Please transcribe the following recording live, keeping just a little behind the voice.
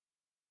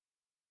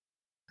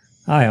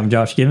Hi, I'm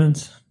Josh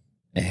Givens.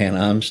 And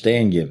I'm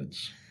Stan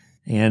Givens.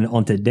 And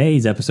on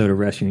today's episode of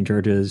Rescuing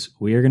Churches,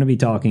 we are going to be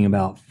talking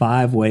about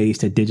 5 ways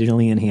to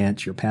digitally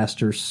enhance your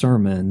pastor's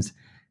sermons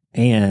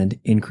and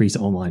increase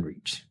online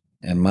reach.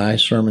 And my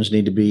sermons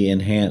need to be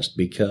enhanced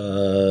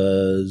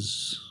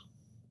because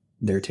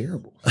they're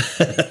terrible.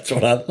 That's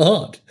what I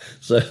thought.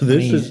 So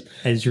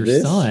as your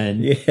son,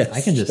 yes.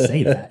 I can just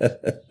say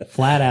that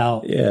flat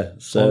out. Yeah.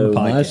 So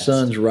my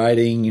son's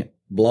writing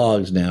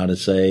blogs now to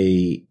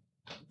say,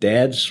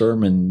 Dad's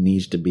sermon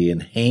needs to be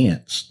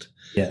enhanced.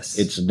 Yes.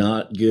 It's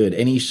not good.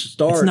 And it's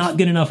not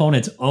good enough on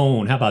its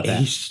own. How about that?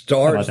 He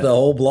starts the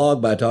whole blog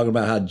by talking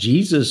about how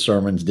Jesus'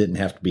 sermons didn't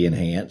have to be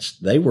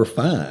enhanced. They were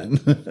fine.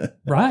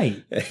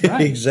 Right.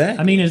 Exactly.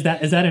 I mean, is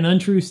that an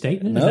untrue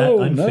statement? Is that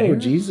unfair? No,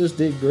 Jesus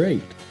did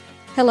great.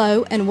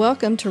 Hello and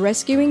welcome to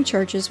Rescuing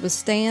Churches with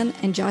Stan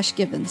and Josh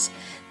Givens.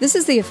 This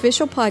is the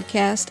official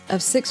podcast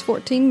of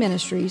 614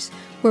 Ministries,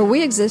 where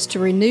we exist to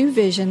renew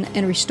vision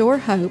and restore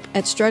hope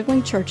at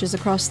struggling churches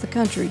across the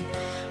country.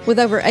 With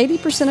over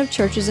 80% of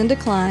churches in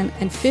decline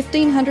and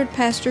 1,500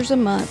 pastors a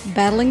month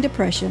battling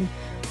depression,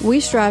 we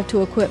strive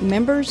to equip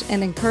members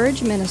and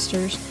encourage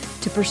ministers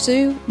to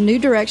pursue new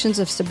directions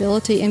of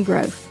stability and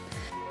growth.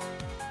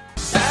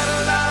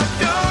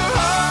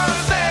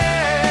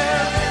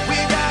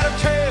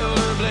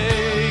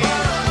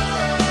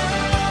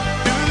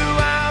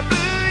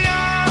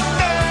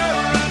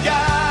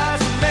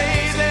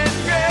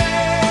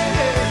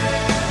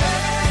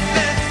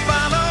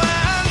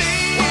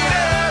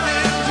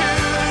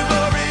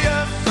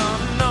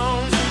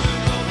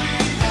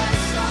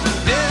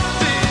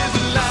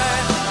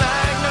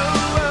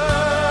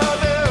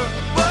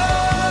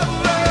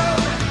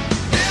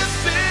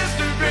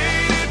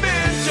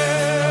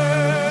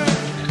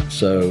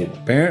 So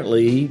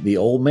apparently the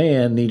old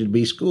man needed to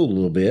be schooled a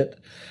little bit,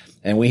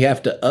 and we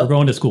have to we're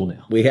going to school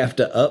now. We have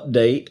to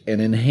update and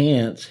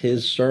enhance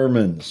his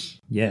sermons.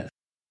 Yes.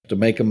 To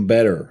make them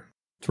better.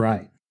 That's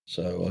right.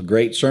 So a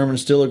great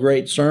sermon's still a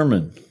great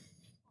sermon,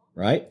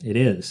 right? It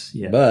is,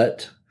 yeah.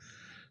 But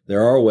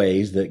there are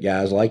ways that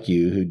guys like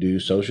you who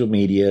do social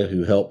media,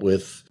 who help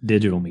with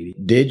digital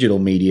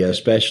media,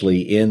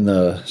 especially in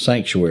the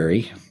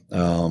sanctuary,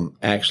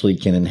 actually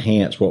can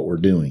enhance what we're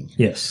doing.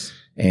 Yes.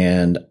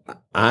 And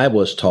I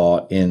was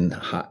taught in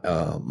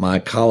my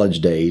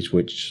college days,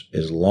 which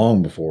is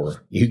long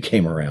before you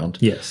came around.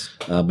 Yes.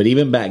 But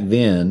even back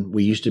then,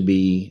 we used to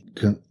be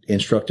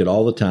instructed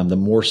all the time. The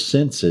more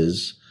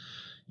senses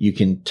you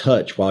can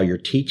touch while you're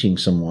teaching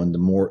someone,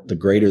 the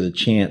greater the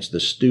chance the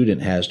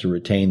student has to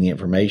retain the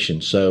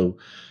information. So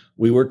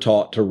we were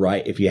taught to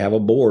write, if you have a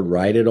board,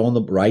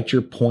 write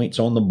your points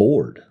on the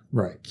board.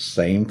 Right.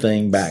 Same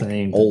thing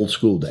old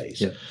school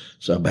days. Yep.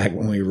 So back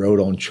when we wrote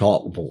on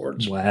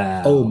chalkboards.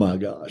 Wow. Oh my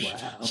gosh.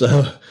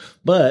 Wow.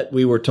 But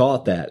we were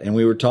taught that, and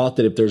we were taught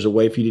that if there's a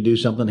way for you to do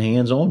something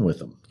hands-on with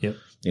them. Yep.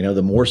 You know,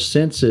 the more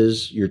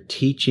senses your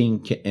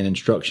teaching and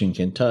instruction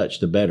can touch,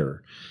 the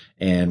better.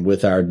 And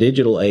with our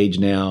digital age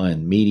now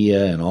and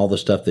media and all the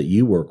stuff that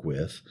you work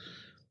with,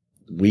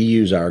 we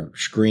use our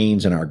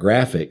screens and our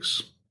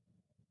graphics.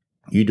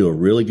 You do a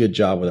really good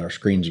job with our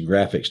screens and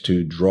graphics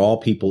to draw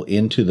people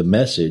into the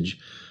message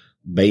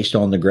based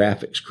on the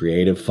graphics,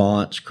 creative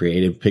fonts,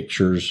 creative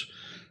pictures.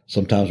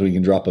 Sometimes we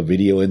can drop a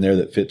video in there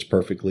that fits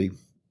perfectly.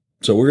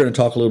 So we're going to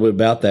talk a little bit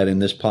about that in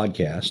this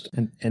podcast.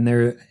 And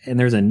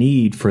there's a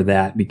need for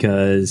that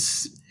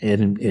because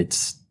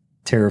it's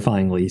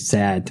terrifyingly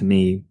sad to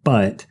me,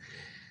 but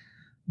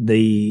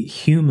the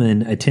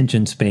human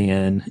attention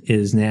span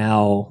is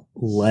now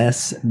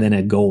less than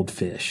a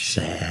goldfish.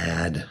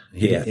 Sad.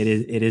 Yeah.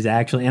 It is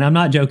actually, and I'm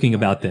not joking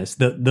about this.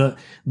 The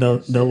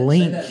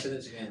link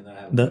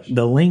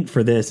the link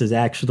for this is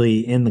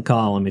actually in the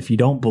column. If you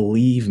don't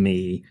believe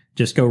me,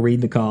 just go read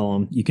the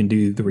column. You can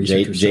do the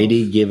research yourself.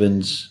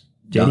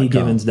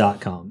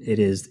 JDGivens.com. It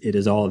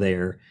is all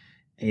there.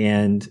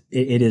 And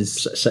it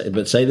is.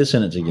 But say the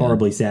sentence again.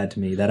 Horribly sad to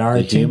me that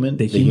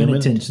the human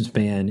attention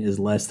span is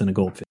less than a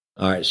goldfish.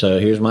 All right. So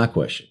here's my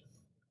question.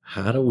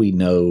 How do we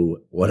know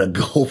what a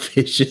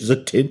goldfish's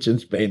attention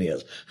span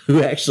is?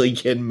 Who actually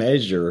can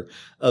measure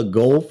a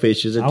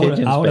goldfish's attention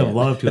span? I would have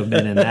loved to have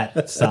been in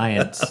that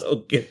science. I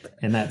don't get that.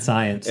 In that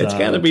science. It's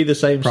got to be the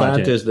same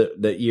project.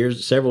 Scientist that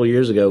several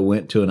years ago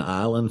went to an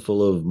island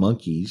full of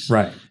monkeys.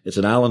 Right. It's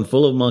an island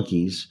full of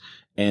monkeys.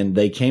 And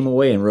they came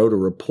away and wrote a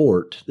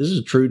report. This is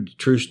a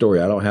true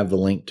story. I don't have the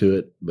link to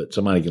it, but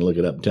somebody can look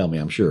it up and tell me,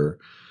 I'm sure.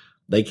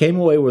 They came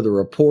away with a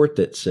report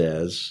that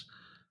says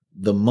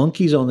the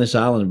monkeys on this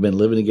island have been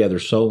living together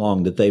so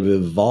long that they've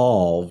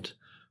evolved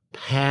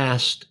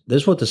past,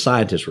 this is what the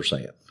scientists were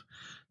saying.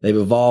 They've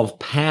evolved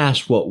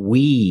past what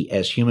we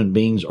as human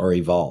beings are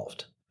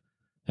evolved.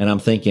 And I'm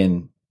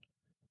thinking,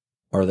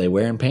 are they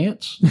wearing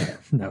pants?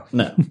 No.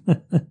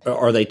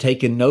 Are they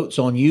taking notes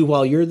on you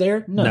while you're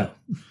there? No.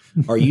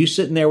 Are you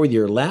sitting there with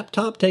your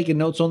laptop taking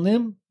notes on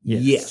them?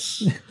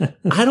 Yes.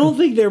 I don't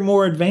think they're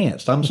more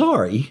advanced. I'm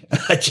sorry.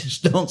 I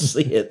just don't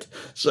see it.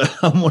 So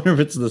I'm wondering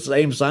if it's the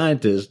same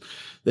scientist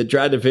that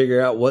tried to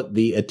figure out what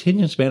the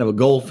attention span of a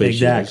goldfish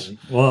Exactly.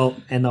 is. Well,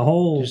 and the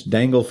whole Just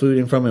dangle food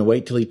in front of him and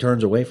wait till he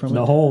turns away from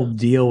the it. whole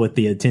deal with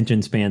the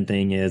attention span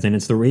thing is, and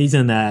it's the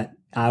reason that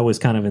I was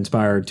kind of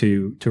inspired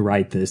to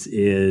write this,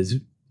 is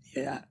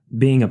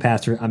being a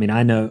pastor. I mean,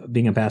 I know,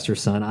 being a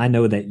pastor's son, I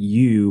know that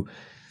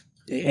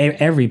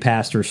every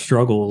pastor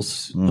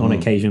struggles on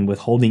occasion with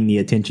holding the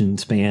attention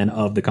span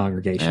of the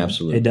congregation.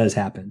 Absolutely. It does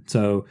happen.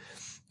 So,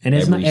 and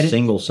it's Every not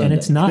single Sunday. and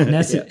it's not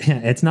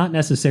it's not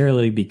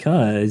necessarily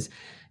because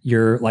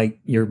your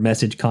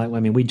message content. I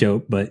mean, we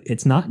joke, but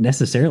it's not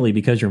necessarily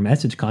because your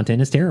message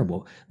content is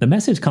terrible. The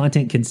message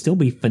content can still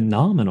be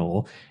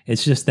phenomenal.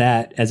 It's just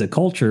that as a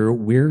culture,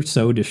 we're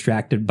so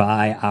distracted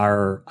by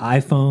our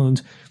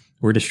iPhones.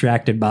 We're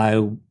distracted by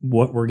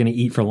what we're going to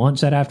eat for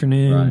lunch that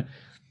afternoon, Right.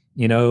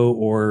 you know,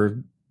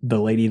 or the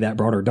lady that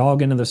brought her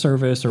dog into the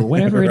service or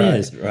whatever it Right,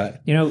 is. right.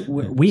 You know,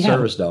 we have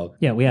Service dog.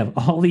 yeah, we have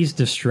all these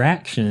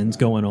distractions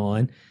going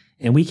on,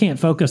 and we can't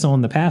focus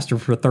on the pastor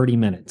for 30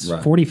 minutes,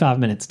 Right. 45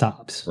 minutes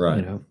tops. Right.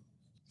 You know,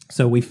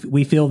 so we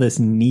feel this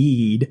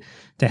need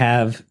to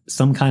have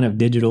some kind of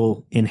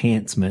digital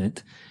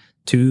enhancement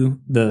to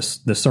the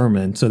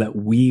sermon so that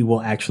we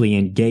will actually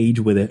engage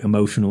with it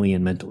emotionally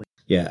and mentally.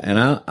 Yeah, and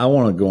I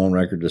want to go on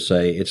record to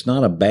say it's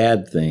not a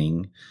bad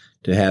thing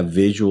to have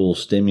visual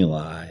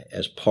stimuli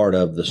as part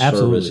of the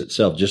Absolutely. service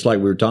itself. Just like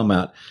we were talking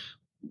about,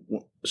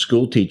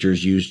 school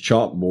teachers use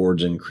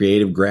chalkboards and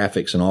creative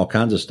graphics and all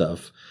kinds of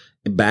stuff.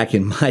 Back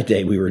in my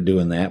day, we were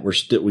doing that.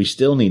 We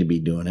still need to be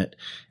doing it.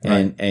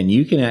 Right. And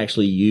you can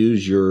actually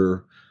use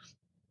your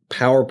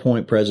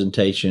PowerPoint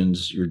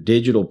presentations, your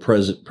digital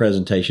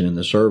presentation in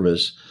the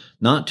service,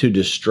 not to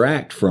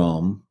distract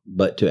from,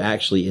 but to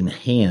actually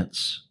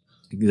enhance.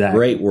 Exactly.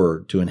 Great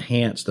word, to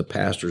enhance the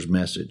pastor's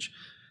message.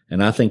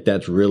 And I think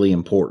that's really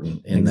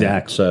important in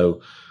Exactly. that.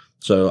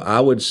 So I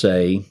would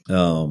say,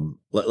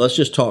 let's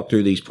just talk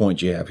through these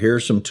points you have. Here are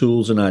some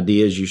tools and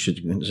ideas you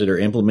should consider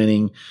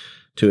implementing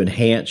to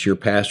enhance your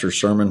pastor's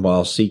sermon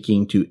while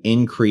seeking to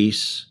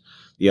increase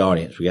the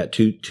audience. We got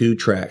two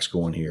tracks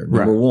going here.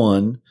 Number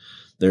one,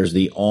 there's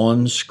the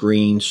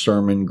on-screen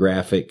sermon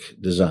graphic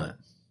design.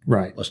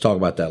 Right. Let's talk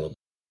about that a little bit.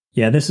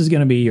 Yeah, this is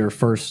going to be your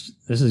first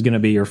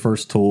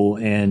tool,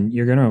 and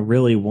you're going to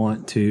really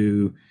want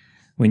to,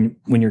 when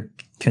you're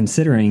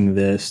considering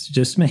this,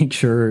 just make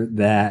sure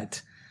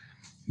that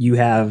you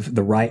have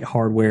the right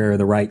hardware,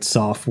 the right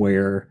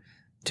software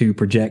to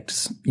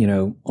project, you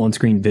know,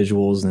 on-screen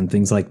visuals and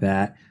things like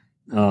that.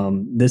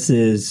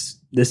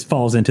 This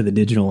falls into the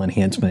digital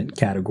enhancement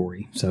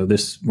category. So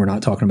we're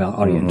not talking about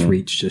audience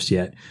reach just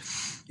yet.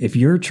 If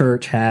your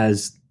church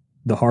has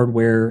the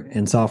hardware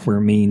and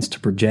software means to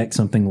project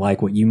something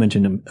like what you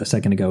mentioned a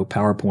second ago,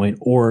 PowerPoint,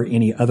 or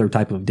any other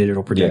type of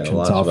digital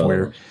projection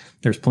software,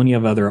 there's plenty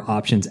of other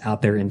options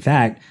out there. In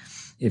fact,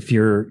 if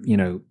you're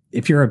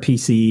a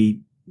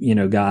PC,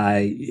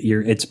 guy,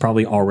 it's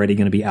probably already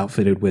going to be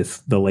outfitted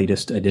with the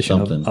latest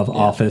edition of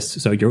Office.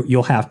 So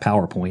you'll have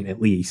PowerPoint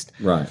at least.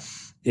 Right.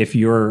 If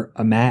you're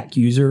a Mac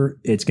user,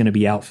 it's going to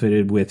be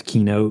outfitted with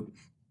Keynote.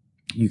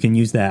 You can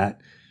use that.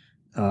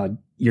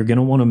 You're going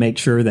to want to make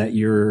sure that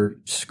your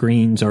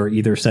screens are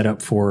either set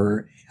up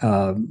for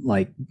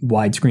like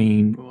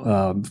widescreen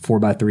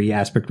 4:3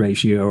 aspect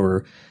ratio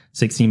or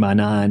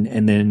 16:9,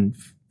 and then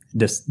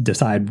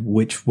decide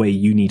which way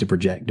you need to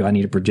project. Do I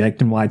need to project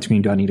in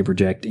widescreen? Do I need to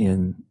project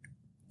in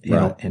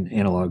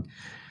analog?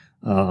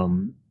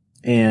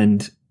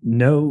 And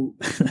no,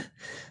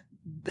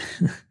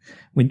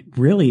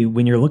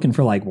 when you're looking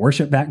for like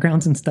worship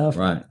backgrounds and stuff,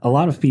 right. A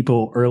lot of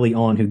people early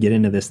on who get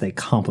into this, they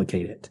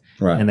complicate it.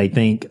 Right. And they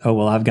think, oh,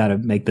 well, I've got to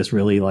make this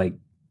really like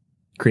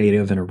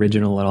creative and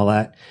original and all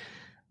that.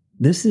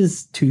 This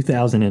is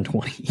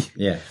 2020.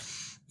 Yeah.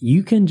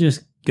 You can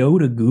just go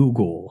to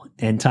Google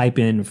and type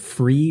in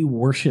free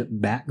worship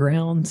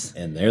backgrounds.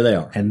 And there they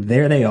are. And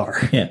there they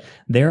are. Yeah.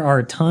 There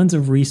are tons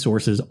of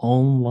resources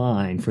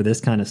online for this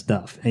kind of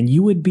stuff. And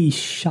you would be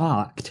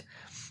shocked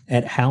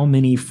at how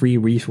many free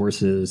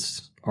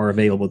resources are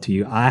available to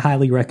you. I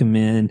highly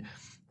recommend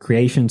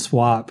Creation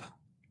Swap.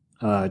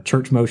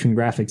 Church Motion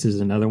Graphics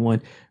is another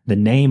one. The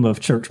name of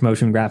Church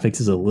Motion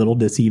Graphics is a little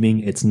deceiving.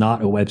 It's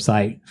not a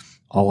website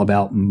all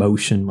about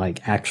motion,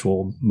 like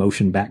actual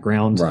motion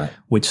backgrounds, right.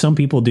 Which some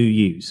people do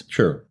use.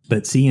 Sure.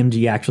 But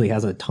CMG actually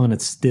has a ton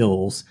of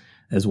stills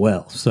as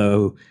well.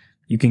 So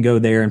you can go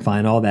there and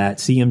find all that.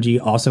 CMG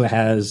also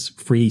has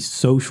free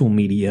social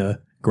media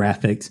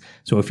graphics.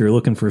 So if you're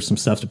looking for some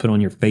stuff to put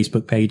on your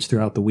Facebook page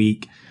throughout the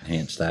week,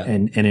 enhance that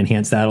and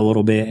enhance that a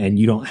little bit, and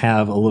you don't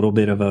have a little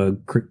bit of a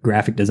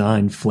graphic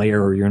design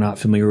flair, or you're not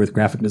familiar with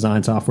graphic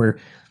design software,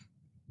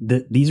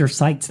 these are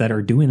sites that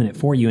are doing it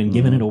for you and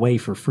giving it away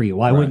for free.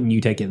 Why wouldn't you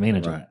take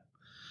advantage of it?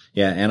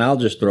 Yeah. And I'll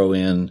just throw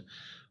in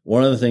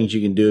one of the things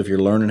you can do if you're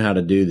learning how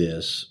to do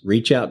this,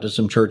 reach out to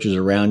some churches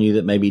around you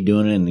that may be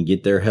doing it and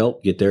get their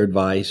help, get their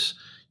advice.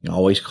 You know,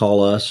 always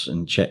call us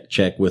and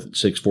check with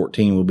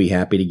 614. We'll be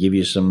happy to give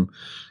you some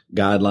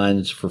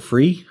guidelines for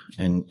free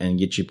and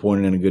get you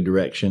pointed in a good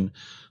direction.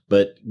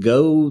 But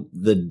go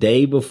the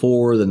day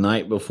before, the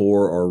night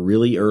before, or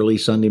really early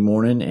Sunday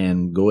morning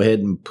and go ahead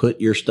and put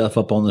your stuff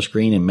up on the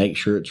screen and make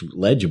sure it's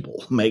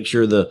legible. Make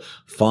sure the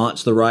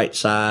font's the right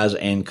size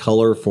and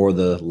color for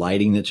the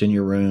lighting that's in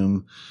your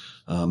room.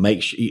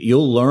 Make sure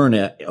you'll learn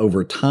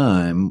over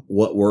time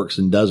what works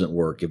and doesn't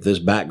work. If this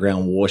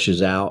background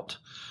washes out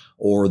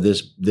or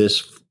this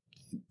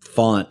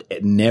font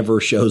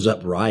never shows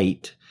up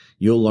right,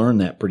 you'll learn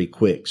that pretty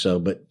quick. So,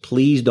 but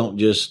please don't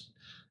just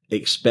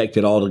expect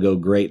it all to go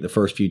great the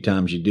first few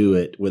times you do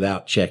it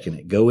without checking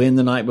it. Go in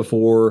the night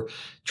before.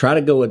 Try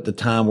to go at the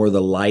time where the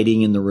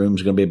lighting in the room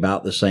is going to be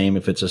about the same.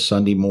 If it's a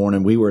Sunday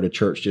morning, we were at a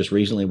church just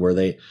recently where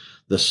the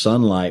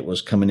sunlight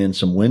was coming in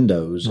some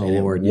windows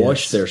and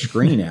washed their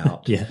screen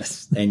out.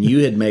 Yes. And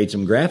you had made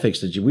some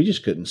graphics that we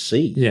just couldn't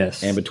see.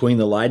 Yes. And between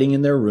the lighting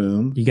in their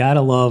room. You got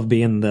to love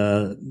being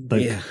the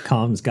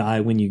comms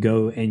guy when you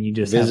go and you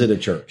just visit a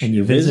church. And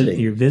you're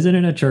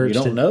visiting a church.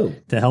 You don't know.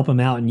 To help them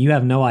out. And you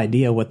have no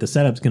idea what the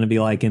setup's going to be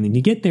like. And then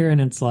you get there and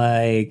it's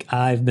like,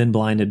 I've been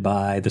blinded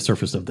by the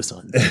surface of the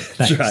sun.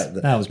 That's right.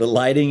 That was the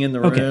lighting in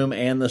the room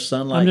and the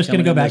sunlight. I'm just going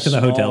to go back to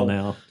the hotel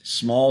now.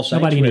 Small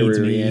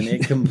sanctuary, and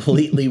it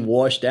completely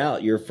washed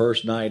out your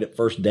first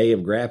day of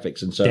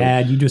graphics. And so,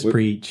 Dad, you just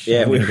preach.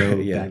 Yeah, we're going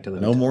to go back to the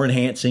hotel. No more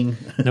enhancing.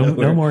 No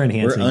more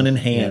enhancing. We're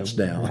unenhanced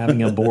now. We're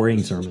having a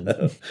boring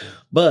sermon.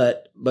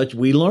 But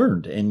we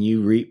learned, and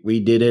you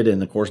redid it,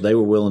 and of course they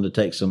were willing to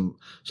take some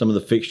of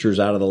the fixtures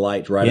out of the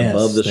lights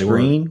above the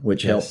screen,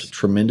 which helped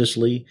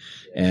tremendously,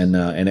 and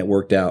it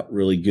worked out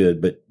really good.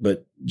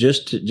 But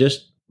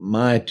just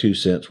my 2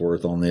 cents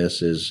worth on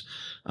this is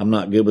I'm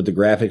not good with the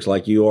graphics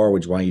like you are,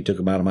 which is why you took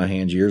them out of my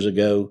hands years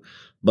ago,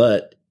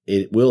 but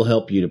it will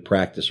help you to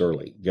practice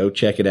early. Go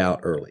check it out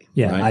early.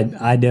 Yeah, right?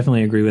 I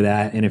definitely agree with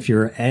that. And if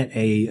you're at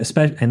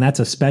and that's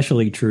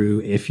especially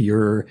true if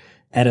you're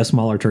at a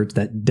smaller church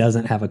that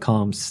doesn't have a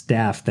comms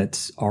staff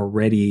that's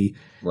already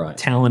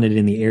talented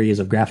in the areas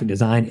of graphic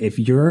design. If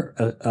you're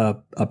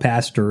a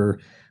pastor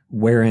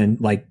wearing,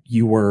 like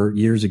you were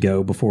years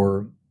ago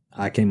before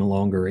I came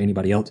along or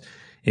anybody else,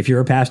 if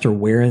you're a pastor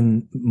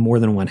wearing more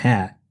than one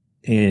hat,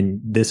 and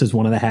this is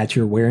one of the hats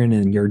you're wearing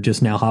and you're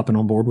just now hopping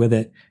on board with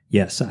it,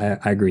 yes, I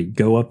agree.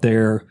 Go up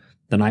there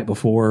the night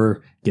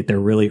before, get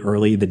there really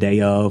early, the day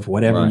of,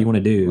 whatever you want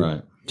to do.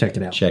 Right. Check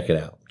it out. Check it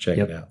out. Check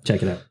it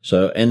out.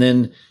 So, and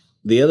then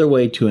the other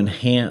way to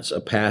enhance a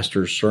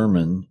pastor's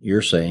sermon,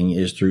 you're saying,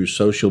 is through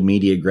social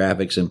media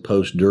graphics and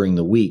posts during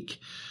the week,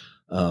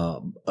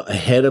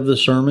 ahead of the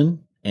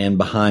sermon and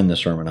behind the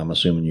sermon. I'm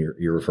assuming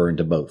you're referring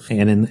to both.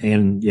 And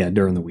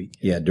during the week.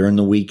 Yeah, during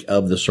the week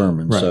of the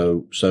sermon.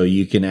 Right. So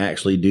you can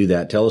actually do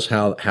that. Tell us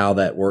how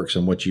that works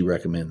and what you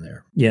recommend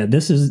there. Yeah,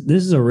 this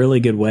is a really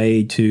good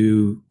way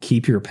to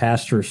keep your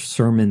pastor's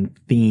sermon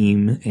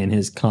theme and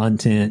his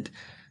content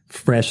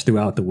fresh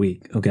throughout the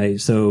week. Okay,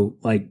 so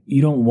like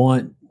you don't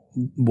want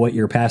what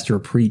your pastor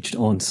preached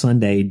on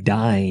Sunday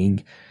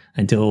dying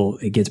until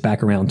it gets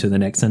back around to the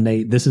next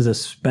Sunday. This is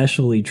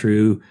especially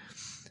true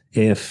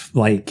if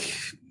like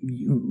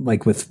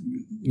with,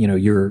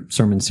 your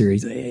sermon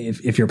series,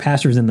 if your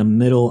pastor's in the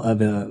middle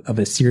of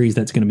a series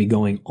that's going to be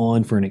going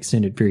on for an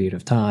extended period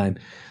of time,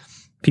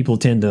 people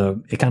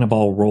it kind of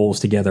all rolls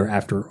together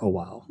after a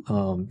while.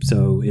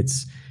 So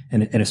it's,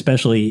 and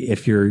especially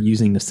if you're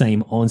using the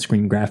same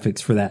on-screen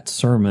graphics for that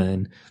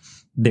sermon,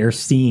 they're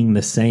seeing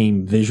the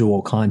same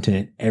visual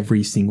content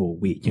every single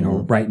week.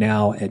 Right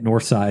now at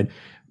Northside,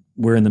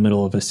 we're in the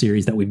middle of a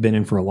series that we've been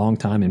in for a long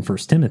time in 1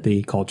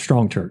 Timothy called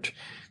Strong Church.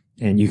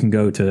 And you can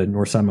go to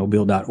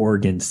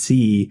northsidemobile.org and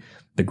see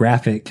the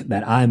graphic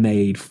that I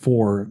made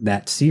for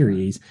that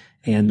series.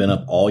 And been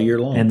up all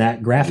year long. And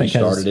that graphic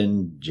started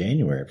in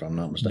January, if I'm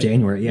not mistaken.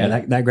 January,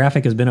 yeah. That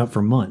graphic has been up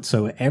for months.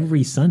 So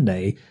every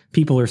Sunday,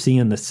 people are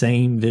seeing the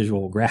same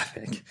visual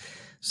graphic.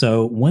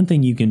 So one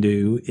thing you can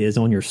do is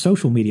on your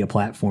social media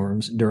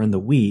platforms during the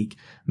week,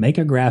 make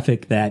a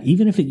graphic that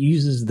even if it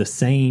uses the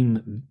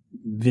same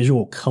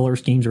visual color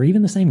schemes or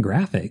even the same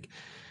graphic,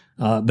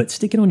 but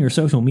stick it on your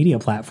social media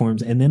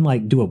platforms and then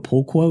like do a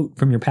pull quote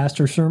from your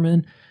pastor's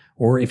sermon.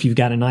 Or if you've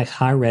got a nice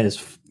high res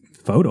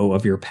photo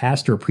of your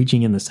pastor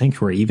preaching in the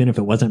sanctuary, even if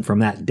it wasn't from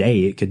that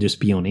day, it could just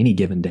be on any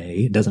given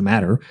day. It doesn't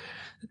matter,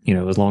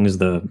 as long as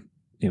the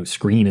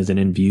screen isn't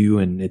in view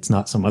and it's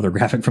not some other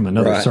graphic from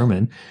another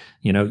sermon.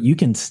 You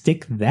can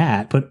stick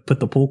that, put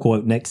the pull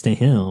quote next to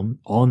him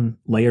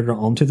layered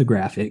onto the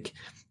graphic.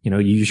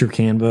 Use your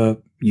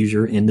Canva, use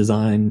your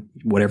InDesign,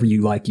 whatever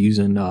you like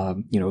using,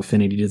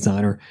 Affinity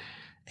Designer,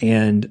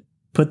 and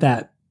put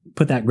that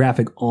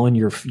graphic on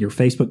your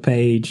Facebook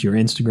page, your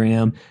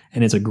Instagram.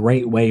 And it's a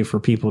great way for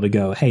people to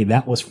go, hey,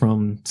 that was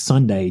from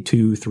Sunday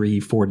 2, 3,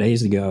 4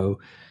 days ago.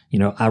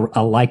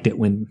 I liked it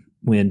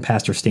when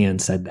Pastor Stan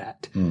said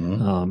that.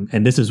 Mm-hmm.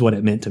 And this is what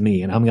it meant to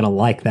me. And I'm going to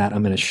like that.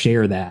 I'm going to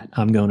share that.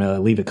 I'm going to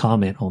leave a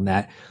comment on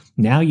that.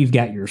 Now you've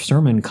got your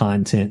sermon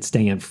content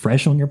staying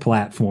fresh on your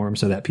platform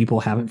so that people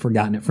haven't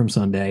forgotten it from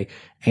Sunday,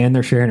 and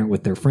they're sharing it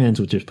with their friends,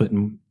 which is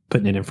putting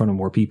it in front of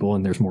more people,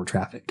 and there's more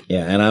traffic.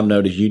 Yeah, and I've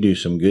noticed you do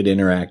some good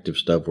interactive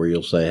stuff where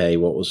you'll say, hey,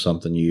 what was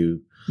something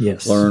you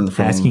Yes. learn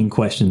from asking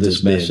questions this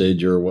is big.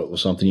 message, or what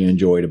was something you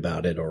enjoyed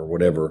about it, or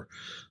whatever.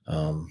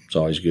 It's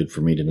always good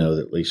for me to know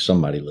that at least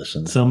somebody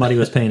listened. Somebody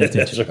was paying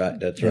attention. That's right.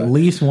 That's right. At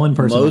least one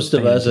person. Most was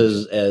of paying us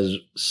attention. as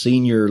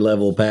senior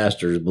level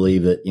pastors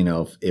believe that,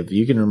 if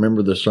you can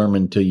remember the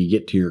sermon until you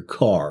get to your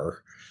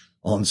car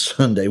on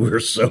Sunday, we're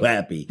so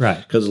happy. Right.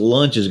 Because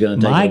lunch is going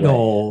to take My it away.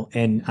 goal,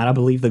 and I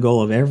believe the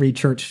goal of every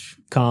church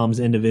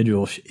comms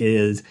individual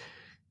is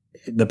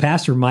the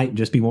pastor might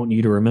just be wanting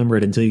you to remember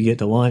it until you get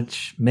to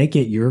lunch. Make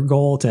it your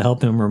goal to help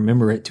them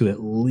remember it to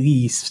at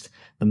least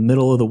the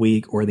middle of the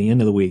week or the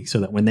end of the week, so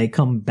that when they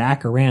come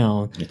back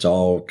around, It's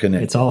all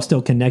connected. it's all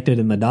still connected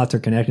and the dots are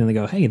connected and they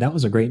go, hey, that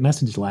was a great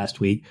message last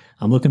week.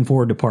 I'm looking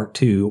forward to part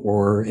 2,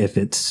 or if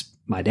it's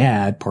my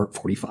dad, part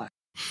 45.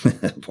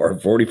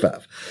 Part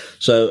 45.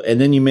 So,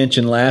 and then you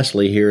mentioned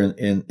lastly here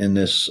in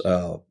this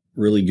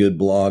really good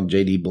blog,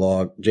 JD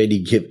blog,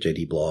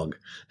 JD Blog.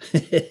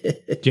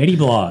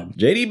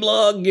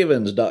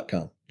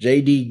 JDBlogGivens.com,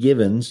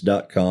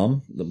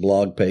 JDGivens.com, the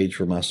blog page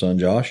for my son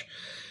Josh.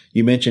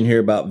 You mentioned here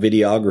about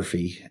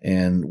videography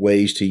and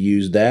ways to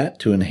use that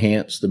to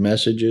enhance the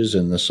messages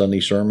and the Sunday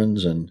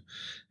sermons and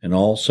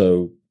all.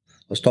 So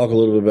let's talk a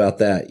little bit about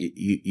that.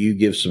 You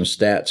give some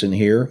stats in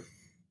here.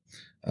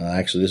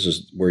 Actually, this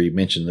is where you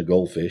mentioned the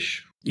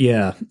goldfish.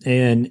 Yeah.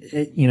 And,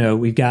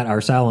 we've got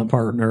our silent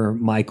partner,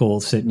 Michael,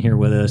 sitting here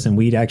with us. And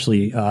we'd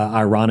actually,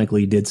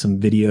 ironically, did some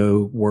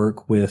video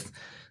work with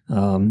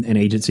an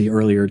agency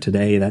earlier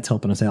today that's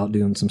helping us out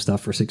doing some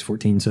stuff for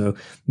 614. So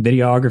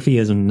videography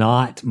is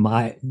not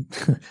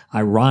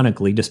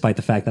ironically, despite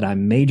the fact that I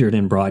majored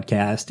in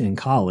broadcast in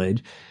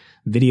college,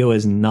 video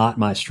is not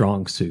my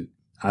strong suit.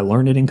 I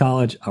learned it in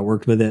college. I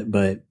worked with it,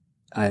 but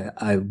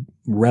I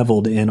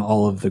reveled in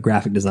all of the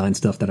graphic design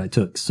stuff that I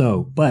took.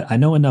 But I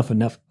know enough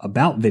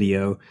about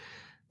video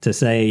to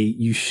say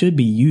you should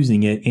be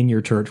using it in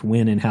your church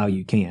when and how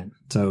you can.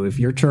 So if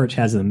your church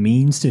has the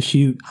means to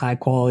shoot high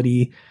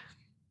quality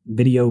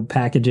video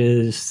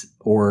packages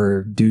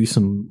or do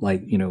some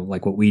like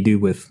what we do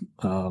with,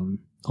 on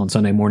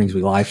Sunday mornings,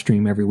 we live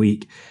stream every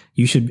week,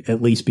 you should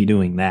at least be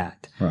doing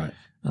that. Right.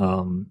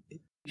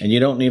 And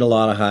you don't need a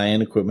lot of high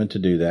end equipment to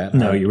do that.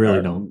 No, you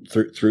really don't.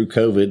 Through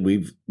COVID,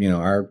 we've,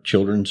 our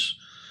children's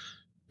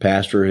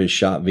pastor has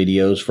shot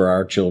videos for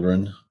our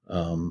children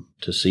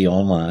to see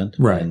online.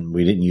 Right. And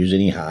we didn't use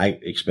any high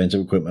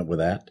expensive equipment with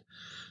that.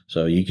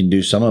 So you can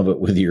do some of it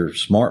with your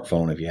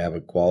smartphone if you have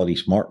a quality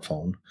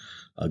smartphone.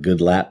 A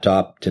good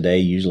laptop today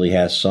usually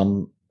has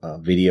some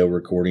video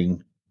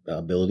recording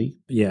ability.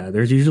 Yeah,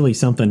 there's usually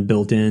something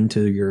built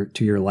into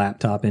your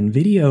laptop, and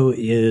video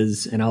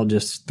is, and I'll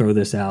just throw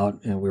this out,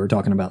 and we were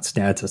talking about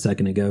stats a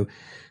second ago.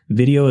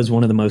 Video is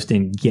one of the most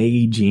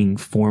engaging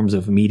forms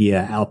of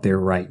media out there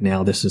right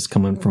now. This is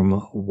coming from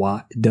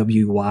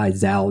wyzal.com.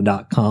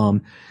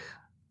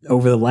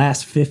 Over the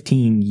last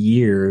 15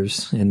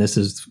 years, and this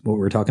is what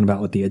we're talking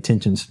about with the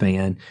attention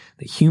span,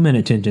 the human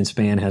attention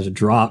span has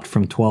dropped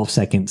from 12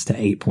 seconds to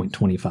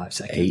 8.25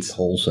 seconds. 8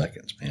 whole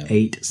seconds, man.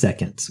 8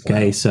 seconds.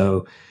 Okay. Wow.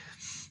 So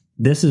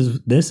this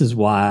is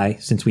why,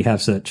 since we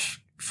have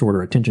such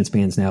shorter attention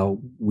spans now,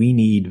 we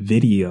need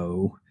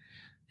video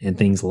and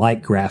things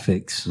like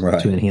graphics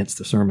to enhance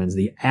the sermons.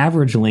 The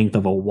average length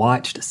of a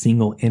watched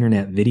single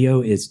internet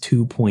video is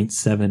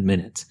 2.7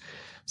 minutes.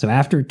 So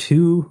after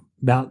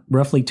about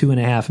roughly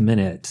 2.5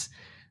 minutes,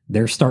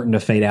 they're starting to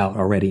fade out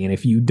already. And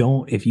if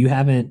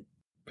it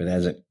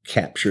hasn't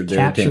captured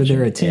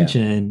their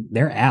attention,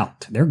 they're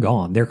out. They're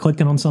gone. They're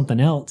clicking on something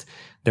else.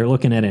 They're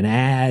looking at an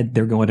ad.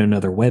 They're going to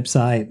another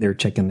website. They're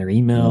checking their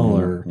email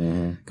or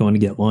going to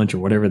get lunch or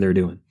whatever they're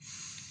doing.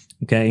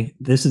 Okay.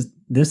 This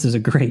is a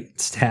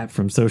great stat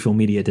from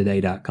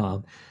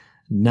socialmediatoday.com.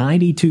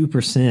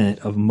 92%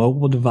 of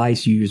mobile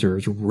device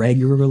users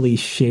regularly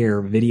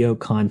share video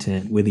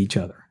content with each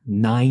other.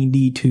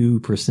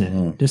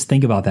 92%. Just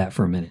think about that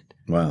for a minute.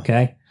 Wow.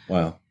 Okay.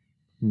 Wow.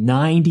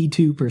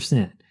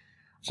 92%.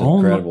 It's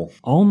incredible.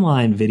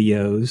 Online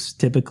videos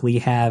typically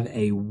have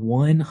a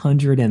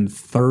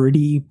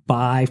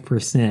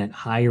 135%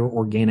 higher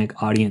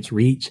organic audience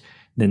reach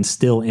than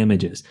still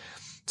images.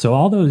 So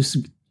all those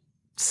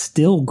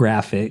still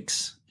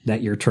graphics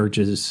that your church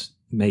is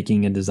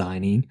making and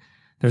designing,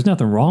 there's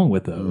nothing wrong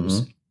with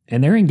those.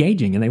 And they're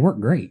engaging and they work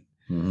great.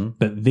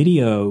 But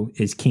video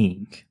is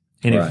king.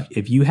 And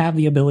if you have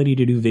the ability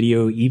to do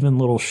video, even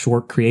little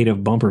short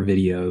creative bumper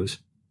videos,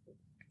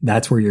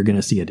 that's where you're going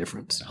to see a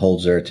difference.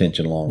 Holds their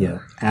attention longer. Yeah,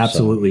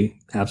 absolutely.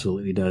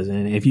 Absolutely does.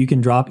 And if you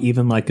can drop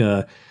even like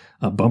a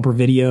bumper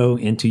video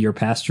into your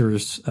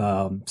pastor's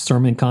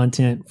sermon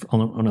content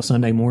on a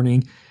Sunday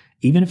morning,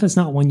 even if it's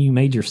not one you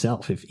made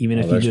yourself, there's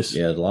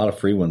a lot of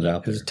free ones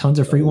out there. There's tons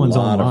of free ones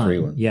online. A lot of free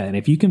ones. Yeah, and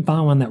if you can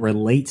find one that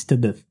relates to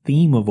the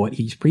theme of what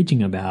he's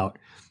preaching about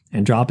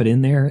and drop it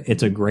in there,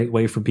 it's a great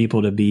way for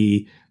people to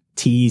be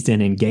teased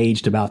and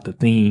engaged about the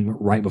theme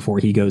right before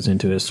he goes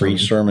into his sermon.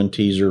 Free sermon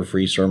teaser,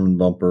 free sermon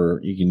bumper.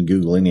 You can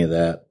Google any of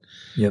that.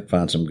 Yep.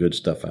 Find some good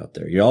stuff out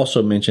there. You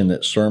also mentioned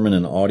that sermon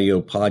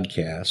audio and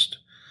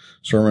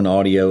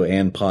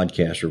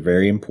podcast are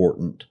very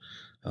important.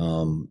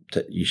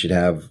 You should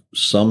have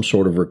some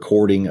sort of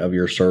recording of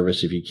your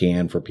service if you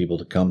can, for people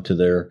to come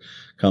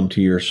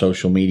to your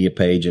social media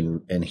page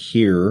and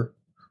hear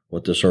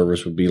what the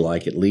service would be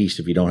like. At least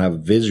if you don't have a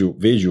visual,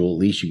 at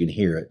least you can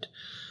hear it.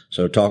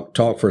 So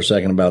talk for a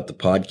second about the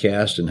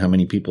podcast and how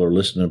many people are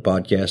listening to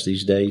podcasts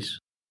these days.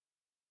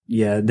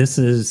 Yeah, this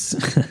is,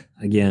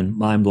 again,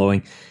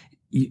 mind-blowing.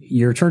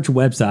 Your church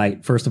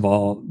website, first of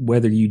all,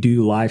 whether you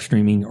do live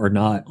streaming or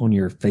not on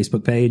your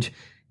Facebook page,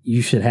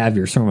 you should have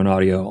your sermon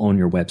audio on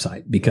your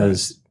website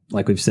because,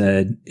 like we've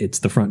said, it's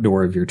the front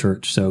door of your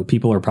church. So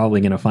people are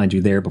probably going to find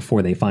you there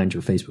before they find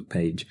your Facebook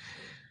page,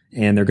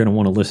 and they're going to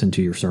want to listen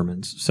to your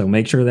sermons. So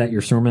make sure that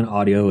your sermon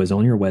audio is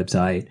on your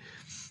website,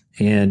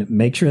 and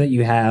make sure that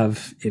you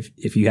have,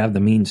 if you have the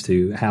means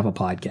to, have a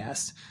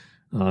podcast.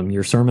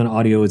 Your sermon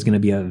audio is going to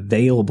be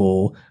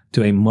available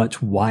to a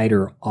much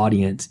wider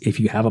audience if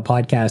you have a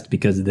podcast,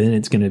 because then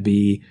it's going to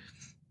be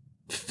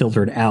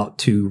filtered out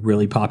to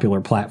really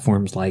popular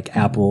platforms like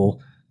Apple,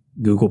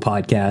 Google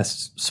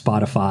Podcasts,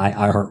 Spotify,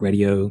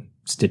 iHeartRadio,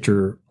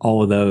 Stitcher,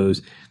 all of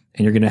those.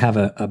 And you're going to have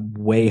a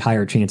way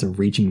higher chance of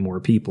reaching more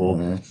people.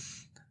 Mm-hmm.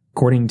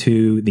 According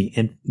to the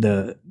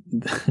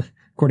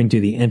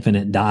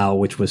Infinite Dial,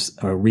 which was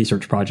a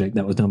research project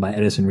that was done by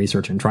Edison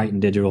Research and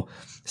Triton Digital,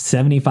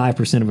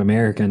 75% of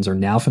Americans are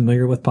now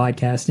familiar with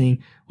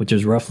podcasting, which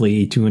is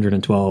roughly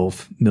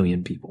 212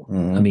 million people.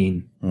 Mm-hmm. I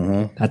mean,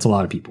 that's a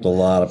lot of people. A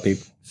lot of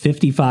people.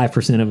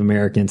 55% of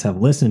Americans have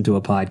listened to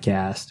a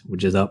podcast,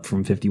 which is up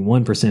from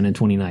 51% in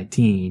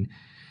 2019.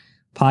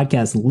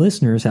 Podcast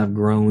listeners have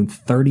grown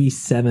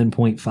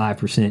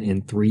 37.5%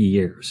 in 3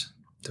 years.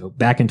 So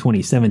back in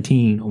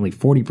 2017, only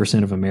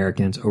 40% of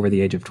Americans over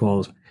the age of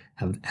 12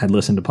 had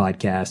listened to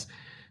podcasts,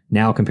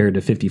 now compared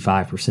to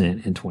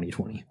 55% in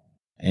 2020.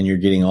 And you're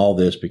getting all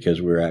this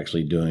because we're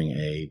actually doing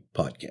a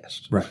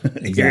podcast. Right.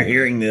 Exactly. You're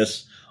hearing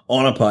this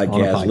on a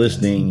podcast,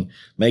 listening,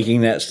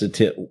 making that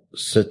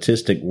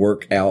statistic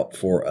work out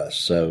for us.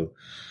 So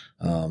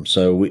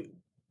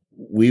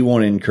we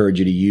want to encourage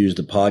you to use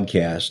the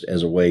podcast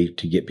as a way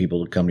to get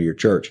people to come to your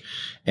church.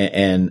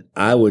 And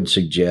I would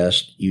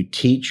suggest you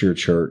teach your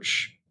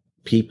church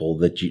people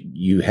that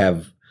you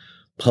have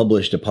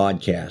published a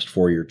podcast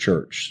for your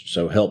church.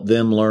 So help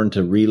them learn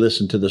to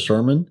re-listen to the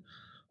sermon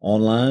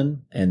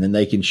online, and then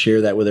they can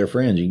share that with their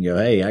friends. You can go,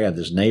 hey, I got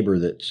this neighbor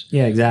that's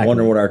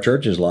wondering what our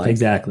church is like.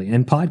 Exactly.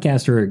 And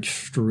podcasts are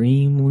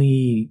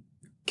extremely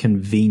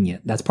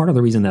convenient. That's part of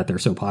the reason that they're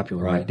so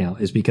popular right now,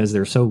 is because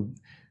they're so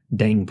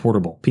dang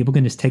portable. People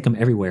can just take them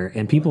everywhere,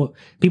 and people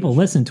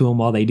listen to them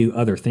while they do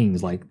other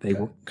things, like they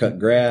cut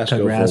grass,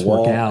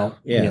 work out,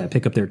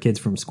 pick up their kids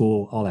from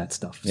school, all that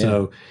stuff. Yeah.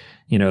 So,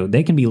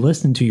 they can be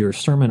listening to your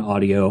sermon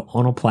audio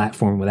on a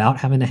platform without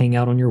having to hang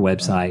out on your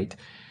website.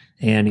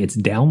 And it's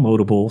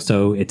downloadable,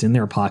 so it's in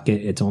their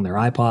pocket, it's on their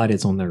iPod,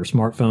 it's on their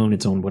smartphone,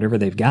 it's on whatever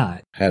they've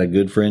got. Had a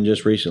good friend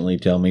just recently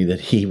tell me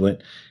that he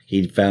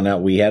found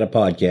out we had a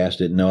podcast,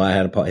 didn't know I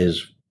had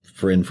his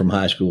friend from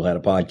high school had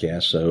a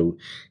podcast, so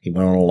he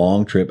went on a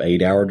long trip,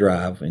 8-hour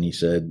drive, and he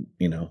said,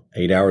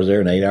 8 hours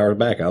there and 8 hours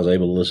back, I was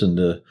able to listen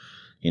to,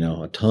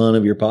 a ton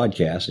of your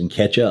podcasts and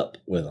catch up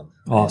with them.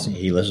 Awesome.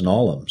 And he listened to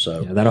all of them.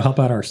 So that'll help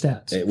out our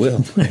stats. It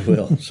will.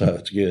 So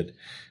it's good.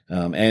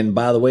 And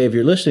by the way, if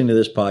you're listening to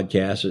this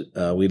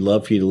podcast, we'd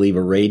love for you to leave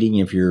a rating.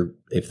 If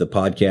the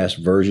podcast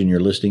version you're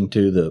listening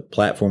to, the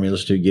platform you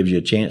listen to gives you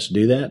a chance to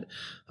do that,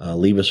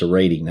 leave us a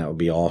rating. That would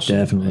be awesome.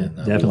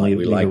 Definitely.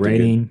 Leave a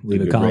rating,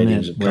 leave a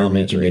comment,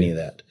 comments or any of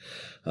that.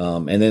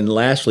 And then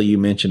lastly, you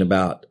mentioned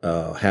about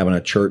having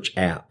a church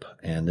app.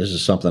 And this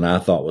is something I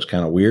thought was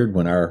kind of weird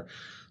when our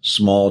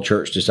small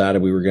church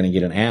decided we were going to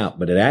get an app,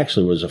 but it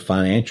actually was a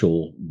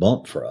financial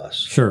bump for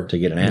us to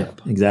get an app.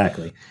 Yeah,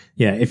 exactly.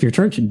 Yeah. If your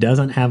church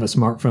doesn't have a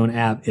smartphone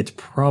app, it's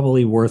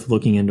probably worth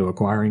looking into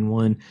acquiring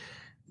one.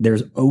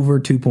 There's over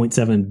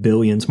 2.7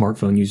 billion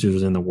smartphone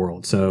users in the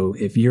world. So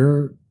if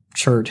your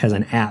church has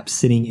an app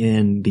sitting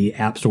in the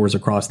app stores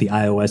across the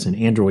iOS and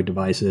Android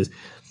devices,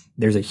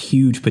 there's a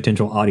huge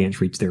potential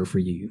audience reach there for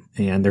you.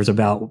 And there's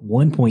about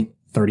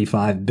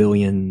 1.35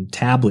 billion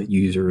tablet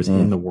users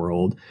in the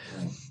world.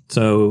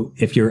 So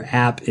if your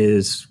app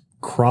is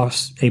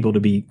able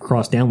to be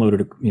cross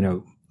downloaded,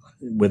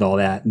 with all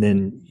that,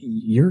 then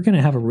you're going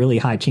to have a really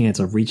high chance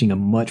of reaching a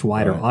much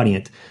wider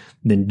audience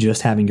than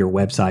just having your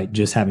website,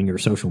 just having your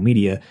social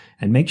media.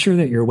 And make sure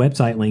that your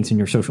website links and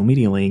your social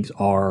media links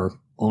are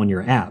on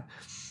your app.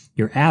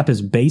 Your app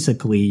is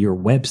basically your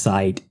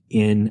website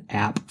in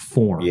app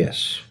form.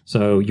 Yes.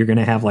 So you're going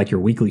to have like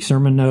your weekly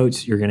sermon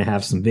notes. You're going to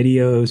have some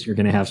videos. You're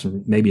going to have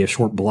maybe a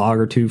short blog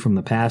or two from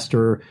the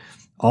pastor,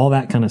 all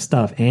that kind of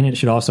stuff. And it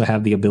should also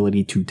have the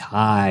ability to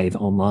tithe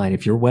online.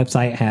 If your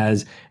website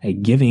has a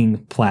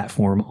giving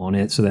platform on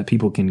it so that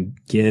people can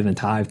give and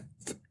tithe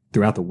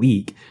throughout the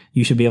week,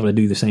 you should be able to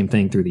do the same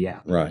thing through the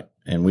app. Right.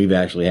 And we've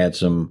actually had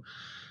some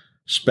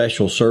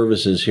special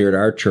services here at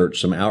our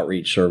church, some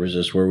outreach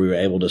services where we were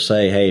able to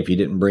say, hey, if you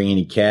didn't bring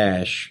any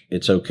cash,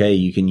 it's okay.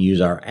 You can use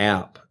our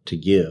app to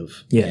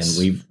give. Yes.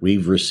 And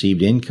we've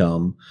received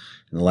income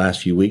in the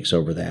last few weeks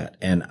over that.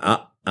 And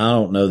I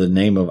don't know the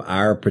name of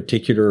our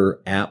particular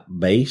app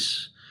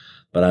base,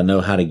 but I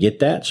know how to get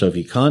that. So if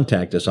you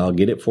contact us, I'll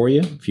get it for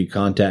you. If you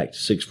contact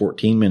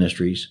 614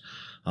 Ministries,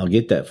 I'll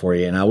get that for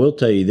you. And I will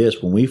tell you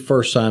this, when we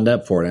first signed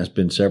up for it, and it's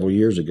been several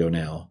years ago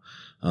now,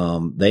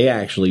 they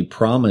actually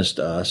promised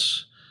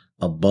us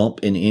a bump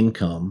in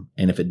income.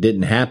 And if it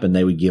didn't happen,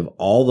 they would give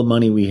all the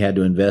money we had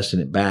to invest in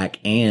it back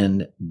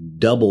and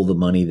double the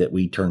money that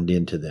we turned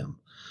into them.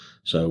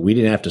 So we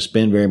didn't have to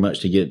spend very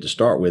much to get it to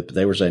start with, but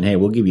they were saying, hey,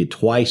 we'll give you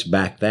twice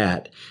back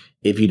that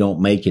if you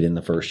don't make it in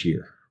the first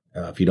year,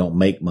 if you don't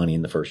make money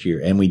in the first year.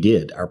 And we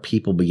did. Our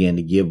people began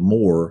to give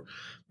more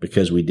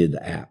because we did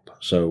the app.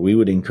 So we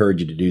would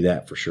encourage you to do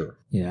that for sure.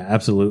 Yeah,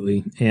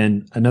 absolutely.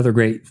 And another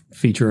great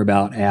feature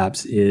about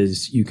apps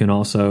is you can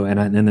also,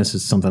 and this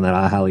is something that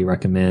I highly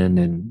recommend,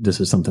 and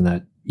this is something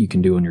that you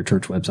can do on your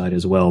church website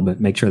as well, but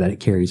make sure that it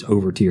carries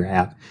over to your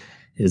app,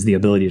 is the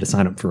ability to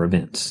sign up for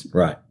events.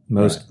 Right.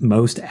 Most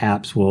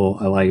apps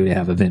will allow you to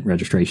have event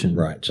registration.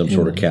 Right. Some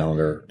sort of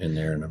calendar in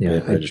there and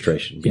event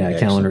registration. Yeah,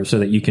 calendar, so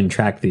that you can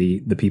track the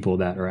people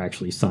that are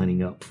actually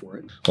signing up for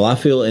it. Well, I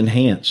feel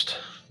enhanced.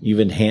 You've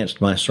enhanced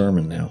my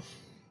sermon now.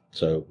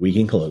 So we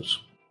can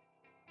close.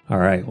 All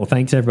right. Well,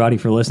 thanks everybody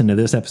for listening to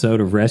this episode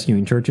of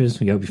Rescuing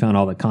Churches. We hope you found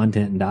all the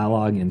content and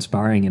dialogue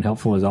inspiring and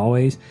helpful as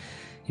always.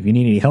 If you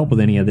need any help with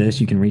any of this,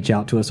 you can reach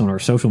out to us on our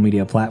social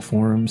media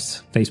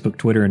platforms, Facebook,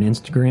 Twitter, and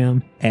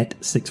Instagram at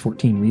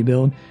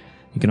 614rebuild.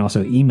 You can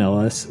also email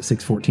us,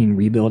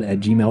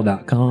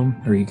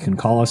 614rebuild@gmail.com, or you can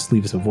call us,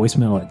 leave us a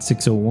voicemail at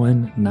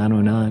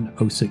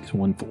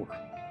 601-909-0614.